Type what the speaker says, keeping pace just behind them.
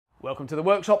Welcome to the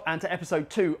workshop and to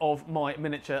episode 2 of my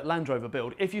miniature Land Rover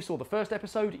build. If you saw the first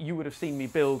episode, you would have seen me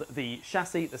build the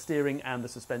chassis, the steering and the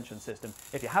suspension system.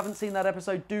 If you haven't seen that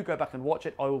episode, do go back and watch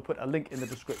it. I will put a link in the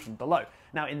description below.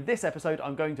 Now in this episode,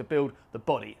 I'm going to build the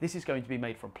body. This is going to be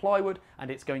made from plywood and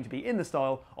it's going to be in the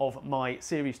style of my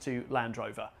Series 2 Land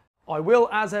Rover. I will,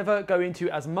 as ever, go into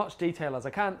as much detail as I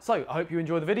can, so I hope you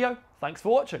enjoy the video. Thanks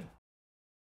for watching.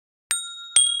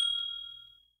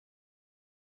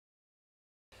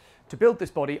 To build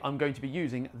this body, I'm going to be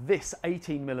using this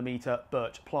 18mm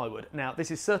birch plywood. Now,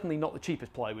 this is certainly not the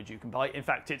cheapest plywood you can buy. In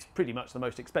fact, it's pretty much the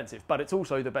most expensive, but it's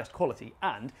also the best quality.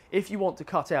 And if you want to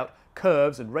cut out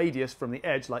curves and radius from the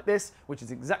edge like this, which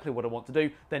is exactly what I want to do,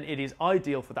 then it is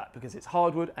ideal for that because it's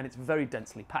hardwood and it's very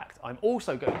densely packed. I'm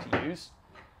also going to use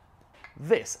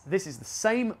this. This is the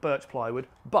same birch plywood,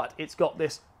 but it's got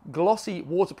this glossy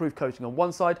waterproof coating on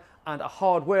one side and a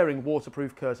hard wearing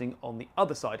waterproof coating on the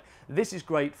other side. This is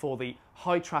great for the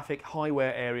high traffic, high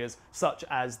wear areas such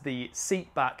as the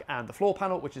seat back and the floor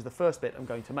panel, which is the first bit I'm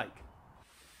going to make.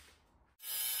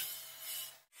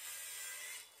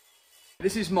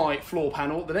 This is my floor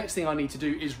panel. The next thing I need to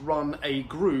do is run a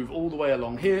groove all the way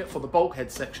along here for the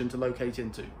bulkhead section to locate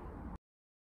into.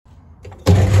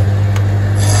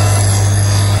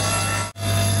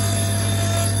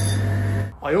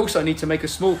 I also need to make a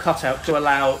small cutout to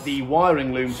allow the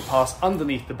wiring loom to pass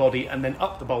underneath the body and then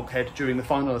up the bulkhead during the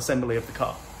final assembly of the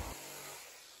car.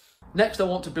 Next, I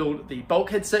want to build the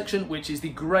bulkhead section, which is the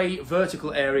grey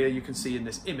vertical area you can see in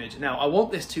this image. Now, I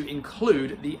want this to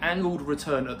include the angled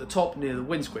return at the top near the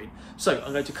windscreen. So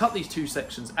I'm going to cut these two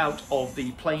sections out of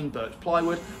the plain birch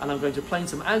plywood and I'm going to plane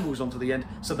some angles onto the end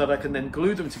so that I can then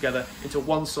glue them together into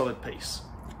one solid piece.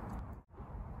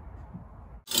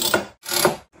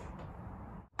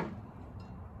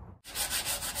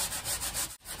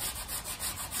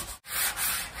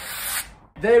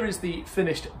 There is the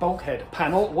finished bulkhead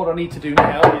panel. What I need to do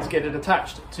now is get it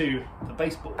attached to the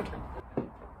baseboard.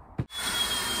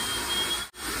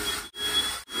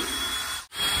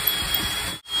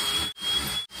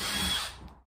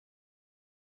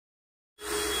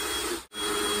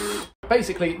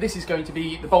 Basically, this is going to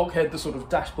be the bulkhead, the sort of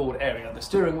dashboard area. The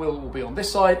steering wheel will be on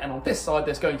this side, and on this side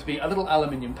there's going to be a little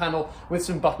aluminium panel with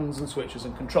some buttons and switches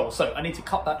and controls. So I need to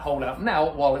cut that hole out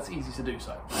now while it's easy to do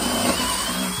so.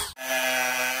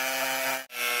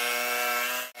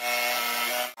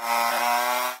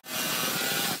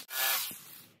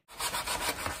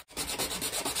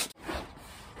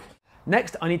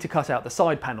 Next, I need to cut out the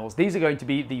side panels. These are going to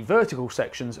be the vertical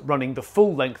sections running the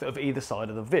full length of either side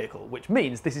of the vehicle, which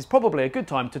means this is probably a good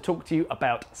time to talk to you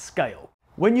about scale.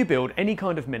 When you build any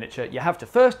kind of miniature, you have to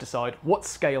first decide what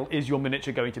scale is your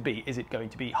miniature going to be. Is it going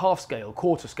to be half scale,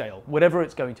 quarter scale, whatever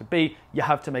it's going to be, you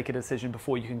have to make a decision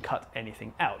before you can cut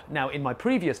anything out. Now, in my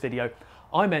previous video,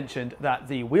 I mentioned that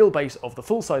the wheelbase of the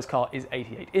full-size car is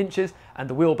 88 inches and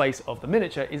the wheelbase of the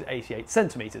miniature is 88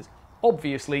 centimeters.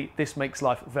 Obviously, this makes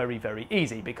life very, very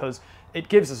easy because it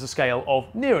gives us a scale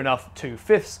of near enough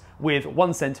 2/5, with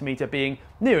 1 centimeter being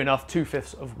near enough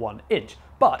 2/5 of 1 inch.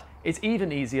 But it's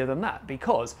even easier than that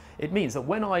because it means that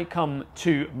when I come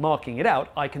to marking it out,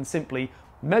 I can simply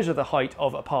measure the height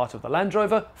of a part of the Land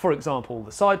Rover. For example,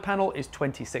 the side panel is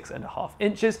 26.5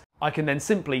 inches. I can then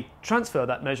simply transfer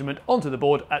that measurement onto the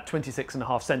board at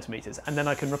 26.5 centimeters, and then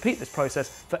I can repeat this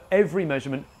process for every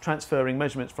measurement, transferring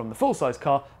measurements from the full-size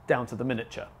car down to the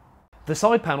miniature. The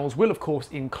side panels will of course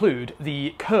include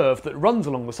the curve that runs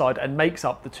along the side and makes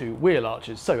up the two wheel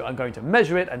arches. So I'm going to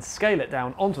measure it and scale it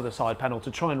down onto the side panel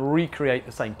to try and recreate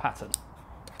the same pattern.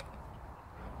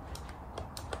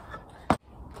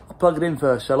 Plug it in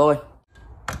first, shall I?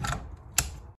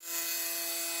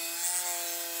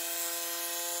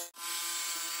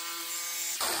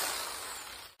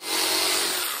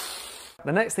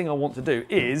 The next thing I want to do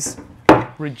is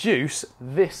reduce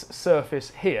this surface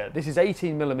here. This is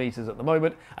 18mm at the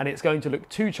moment and it's going to look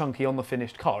too chunky on the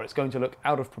finished car. It's going to look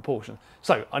out of proportion.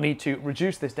 So I need to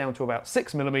reduce this down to about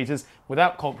 6mm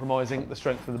without compromising the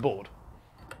strength of the board.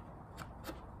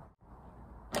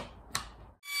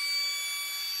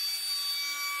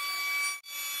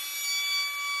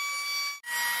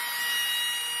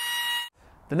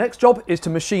 The next job is to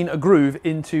machine a groove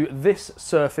into this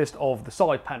surface of the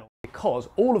side panel because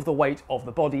all of the weight of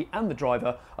the body and the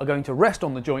driver are going to rest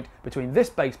on the joint between this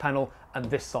base panel and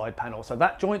this side panel. So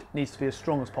that joint needs to be as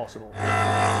strong as possible.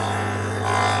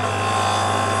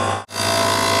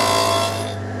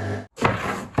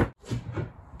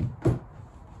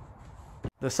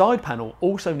 The side panel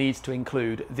also needs to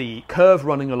include the curve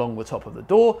running along the top of the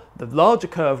door, the larger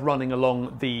curve running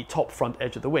along the top front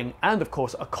edge of the wing, and of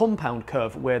course a compound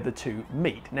curve where the two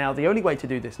meet. Now the only way to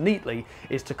do this neatly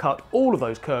is to cut all of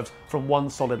those curves from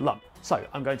one solid lump. So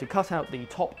I'm going to cut out the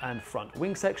top and front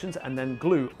wing sections and then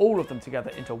glue all of them together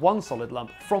into one solid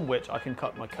lump from which I can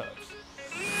cut my curves.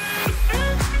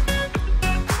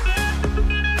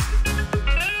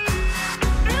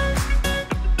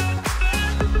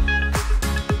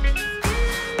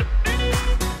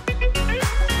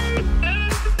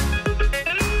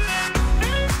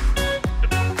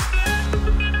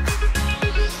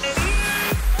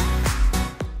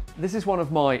 This is one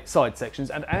of my side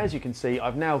sections, and as you can see,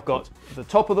 I've now got the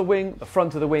top of the wing, the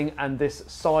front of the wing, and this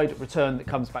side return that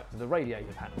comes back to the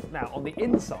radiator panel. Now, on the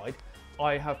inside,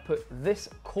 I have put this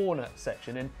corner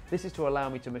section in. This is to allow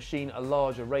me to machine a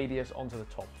larger radius onto the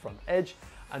top front edge,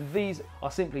 and these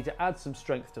are simply to add some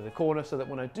strength to the corner so that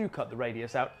when I do cut the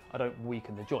radius out, I don't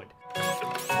weaken the joint.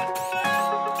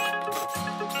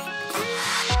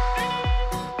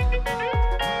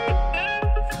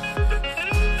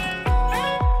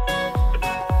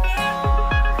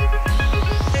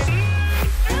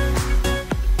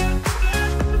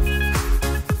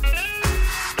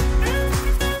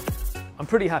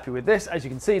 Pretty happy with this. As you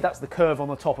can see, that's the curve on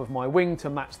the top of my wing to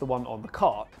match the one on the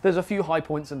car. There's a few high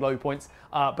points and low points,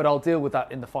 but I'll deal with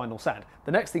that in the final sand.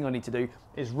 The next thing I need to do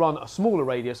is run a smaller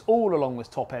radius all along this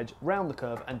top edge, round the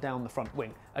curve and down the front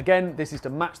wing. Again, this is to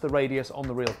match the radius on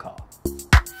the real car.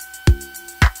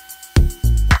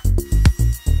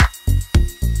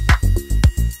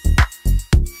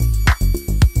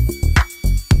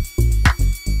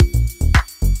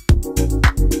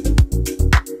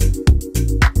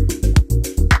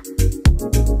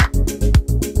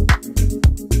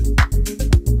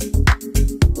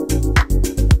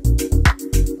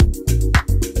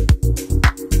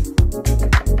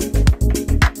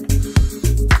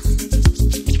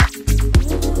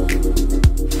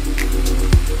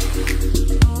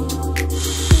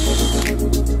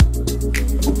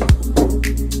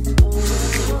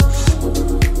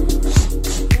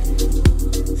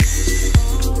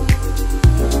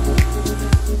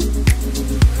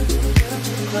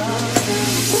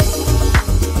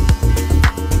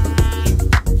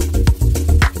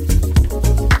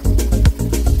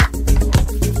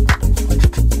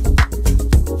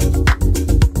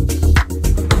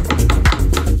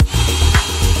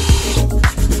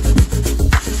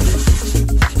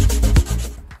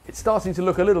 Starting to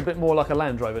look a little bit more like a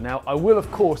Land Rover now. I will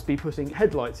of course be putting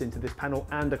headlights into this panel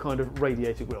and a kind of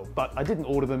radiator grille, but I didn't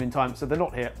order them in time, so they're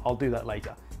not here. I'll do that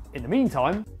later. In the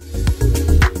meantime,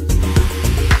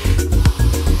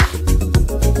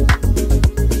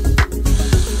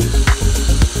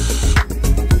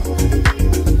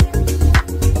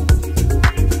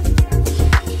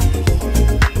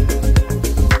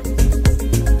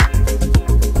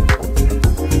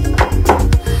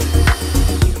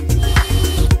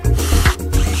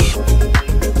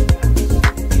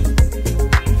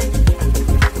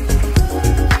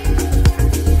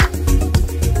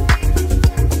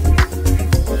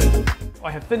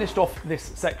 finished off this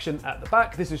section at the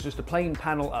back. This is just a plain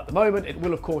panel at the moment. It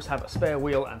will of course have a spare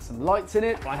wheel and some lights in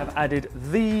it. I have added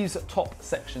these top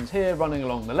sections here running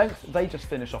along the length. They just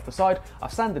finish off the side.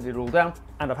 I've sanded it all down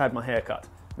and I've had my hair cut.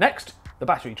 Next, the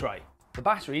battery tray. The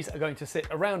batteries are going to sit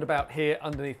around about here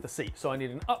underneath the seat, so I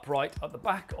need an upright at the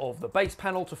back of the base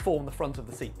panel to form the front of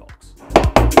the seat box.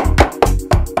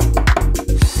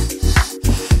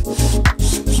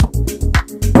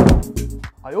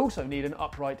 I also need an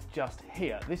upright just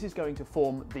here. This is going to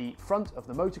form the front of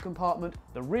the motor compartment,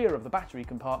 the rear of the battery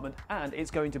compartment, and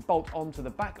it's going to bolt onto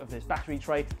the back of this battery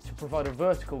tray to provide a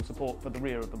vertical support for the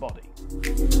rear of the body.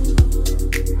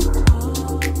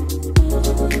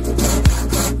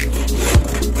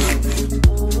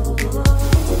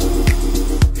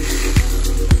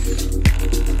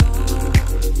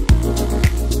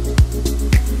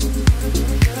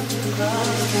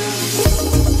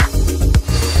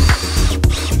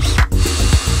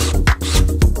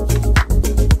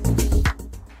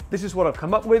 This is what I've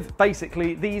come up with.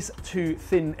 Basically, these two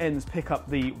thin ends pick up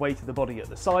the weight of the body at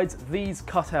the sides. These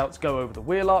cutouts go over the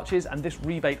wheel arches, and this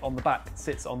rebate on the back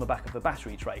sits on the back of the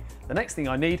battery tray. The next thing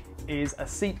I need is a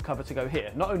seat cover to go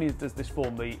here. Not only does this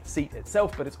form the seat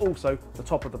itself, but it's also the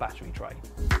top of the battery tray.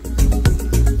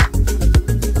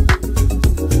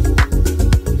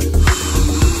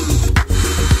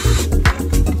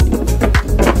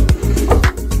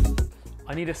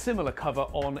 I need a similar cover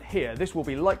on here. This will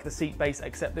be like the seat base,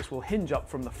 except this will hinge up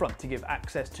from the front to give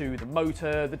access to the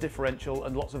motor, the differential,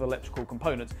 and lots of electrical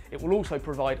components. It will also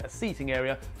provide a seating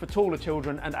area for taller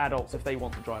children and adults if they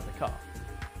want to drive the car.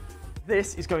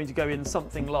 This is going to go in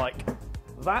something like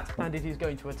that, and it is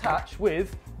going to attach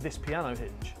with this piano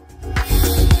hinge.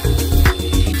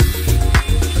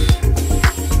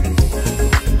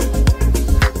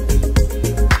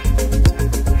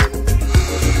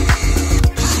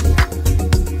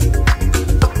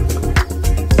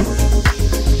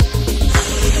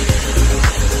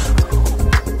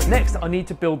 Next, I need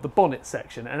to build the bonnet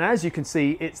section, and as you can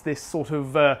see, it's this sort of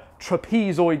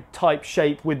trapezoid type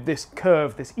shape with this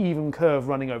curve, this even curve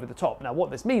running over the top. Now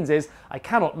what this means is I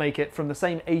cannot make it from the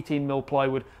same 18mm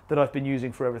plywood that I've been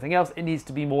using for everything else. It needs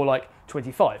to be more like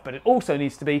 25, but it also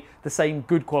needs to be the same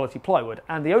good quality plywood,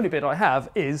 and the only bit I have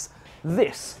is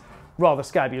this rather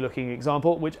scabby looking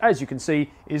example, which as you can see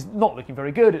is not looking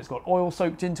very good. It's got oil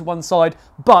soaked into one side,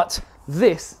 but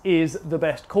this is the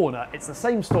best corner. It's the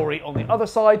same story on the other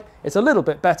side. It's a little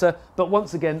bit better, but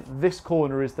once again, this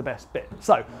corner is the best bit.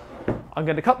 So I'm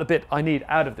going to cut the bit I need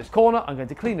out of this corner. I'm going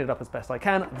to clean it up as best I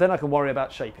can. Then I can worry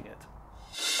about shaping it.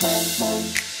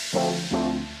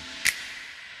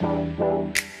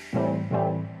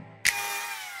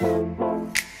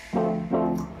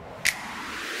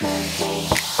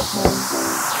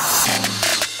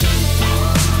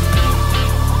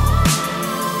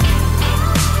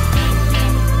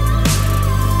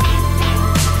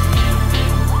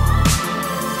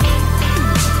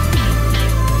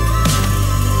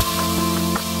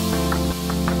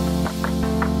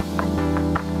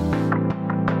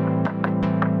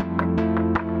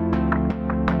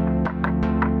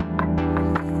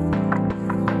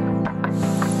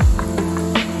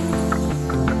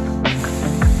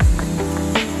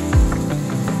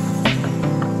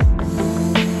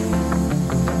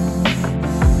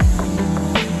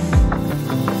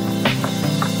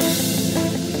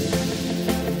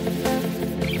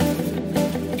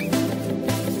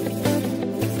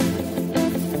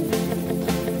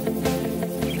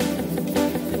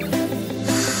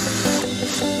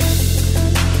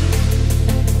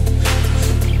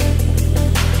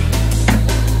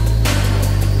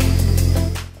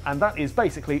 And that is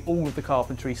basically all of the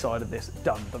carpentry side of this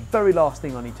done. The very last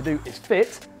thing I need to do is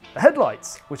fit the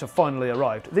headlights, which have finally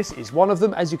arrived. This is one of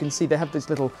them. As you can see, they have this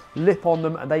little lip on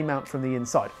them and they mount from the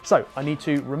inside. So I need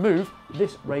to remove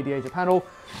this radiator panel,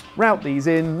 route these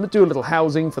in, do a little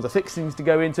housing for the fixings to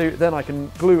go into, then I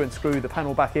can glue and screw the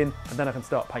panel back in, and then I can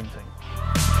start painting.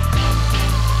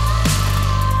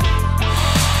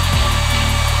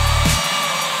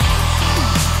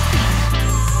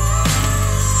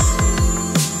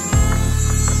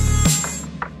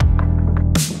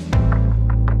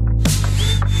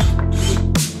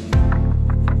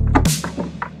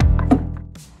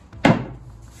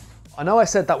 I know I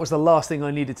said that was the last thing I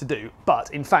needed to do,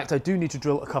 but in fact I do need to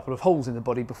drill a couple of holes in the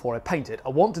body before I paint it. I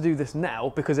want to do this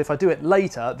now because if I do it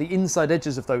later, the inside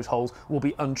edges of those holes will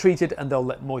be untreated and they'll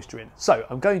let moisture in. So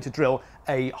I'm going to drill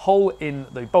a hole in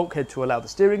the bulkhead to allow the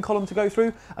steering column to go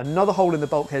through, another hole in the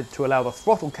bulkhead to allow the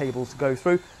throttle cables to go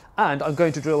through, and I'm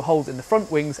going to drill holes in the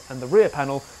front wings and the rear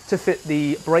panel to fit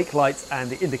the brake lights and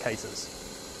the indicators.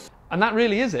 And that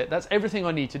really is it. That's everything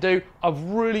I need to do. I've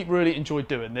really enjoyed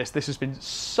doing this. This has been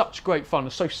such great fun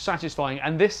and so satisfying.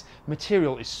 And this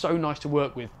material is so nice to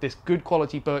work with. This good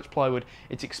quality birch plywood,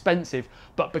 it's expensive,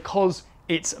 but because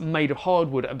it's made of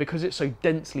hardwood and because it's so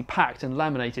densely packed and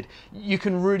laminated, you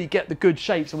can really get the good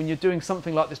shapes. And when you're doing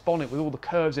something like this bonnet with all the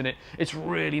curves in it, it's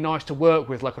really nice to work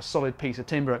with like a solid piece of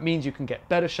timber. It means you can get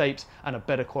better shapes and a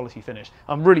better quality finish.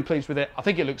 I'm really pleased with it. I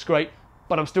think it looks great,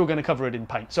 but I'm still going to cover it in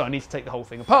paint. So I need to take the whole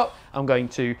thing apart. I'm going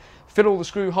to fill all the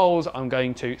screw holes. I'm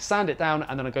going to sand it down,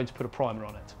 and then I'm going to put a primer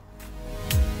on it.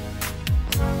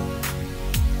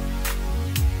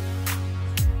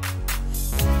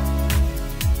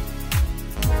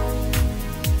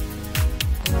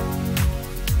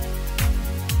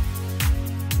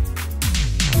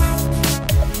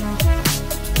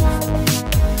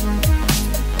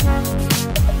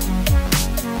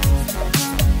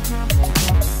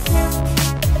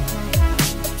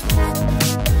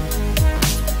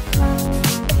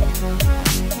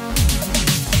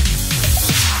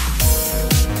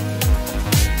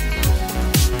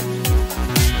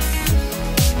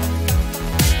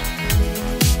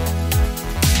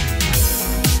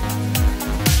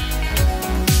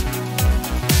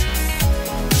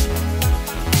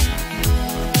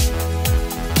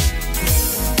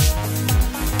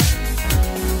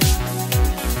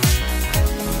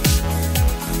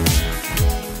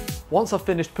 Once I've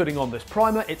finished putting on this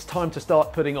primer, it's time to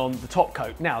start putting on the top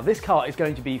coat. Now, this car is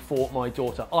going to be for my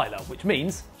daughter Isla, which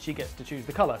means she gets to choose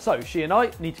the colour. So she and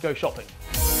I need to go shopping.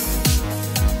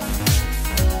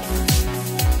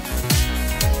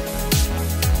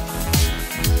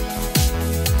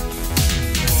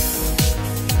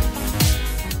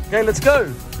 Okay, let's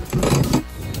go.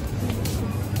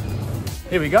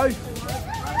 Here we go.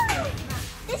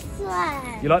 This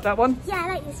one. You like that one? Yeah, I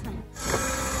like this one.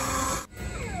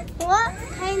 What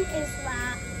kind is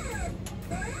that?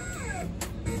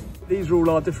 These are all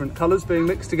our different colours being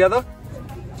mixed together.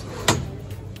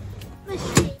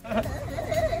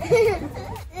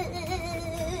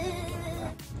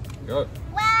 Go.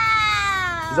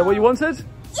 Wow! Is that what you wanted?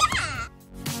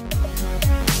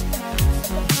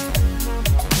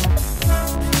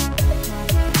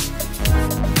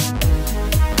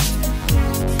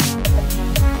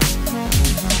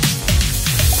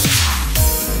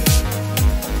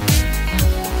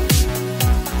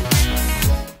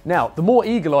 Now, the more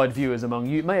eagle-eyed viewers among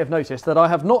you may have noticed that I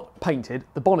have not painted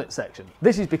the bonnet section.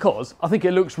 This is because I think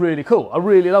it looks really cool. I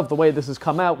really love the way this has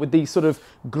come out with these sort of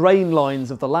grain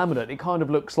lines of the laminate. It kind of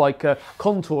looks like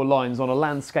contour lines on a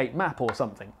landscape map or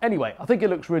something. Anyway, I think it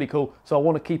looks really cool, so I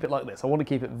want to keep it like this. I want to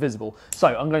keep it visible. So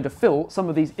I'm going to fill some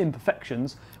of these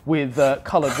imperfections with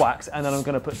coloured wax, and then I'm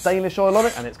going to put Danish oil on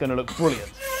it, and it's going to look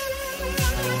brilliant.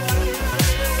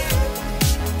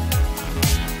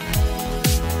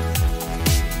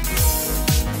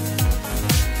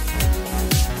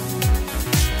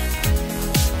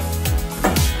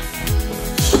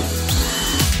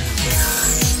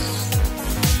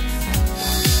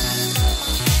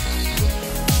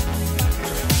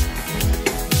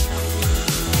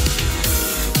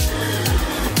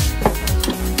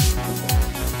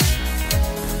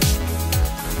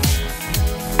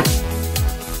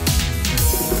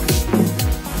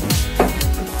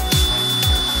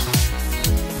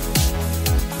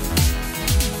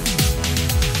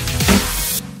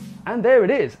 And there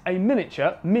it is, a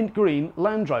miniature mint green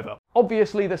Land Rover.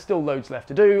 Obviously there's still loads left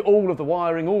to do, all of the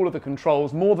wiring, all of the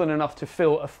controls, more than enough to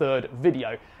fill a third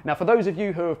video. Now for those of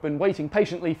you who have been waiting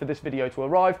patiently for this video to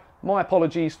arrive, my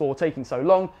apologies for taking so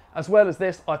long. As well as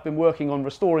this, I've been working on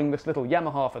restoring this little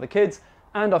Yamaha for the kids,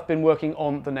 and I've been working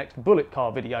on the next bullet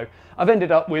car video. I've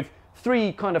ended up with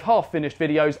 3 kind of half-finished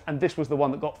videos, and this was the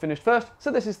one that got finished first, so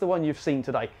this is the one you've seen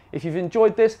today. If you've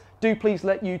enjoyed this, do please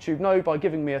let YouTube know by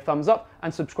giving me a thumbs up,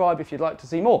 and subscribe if you'd like to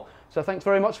see more. So thanks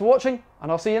very much for watching, and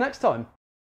I'll see you next time.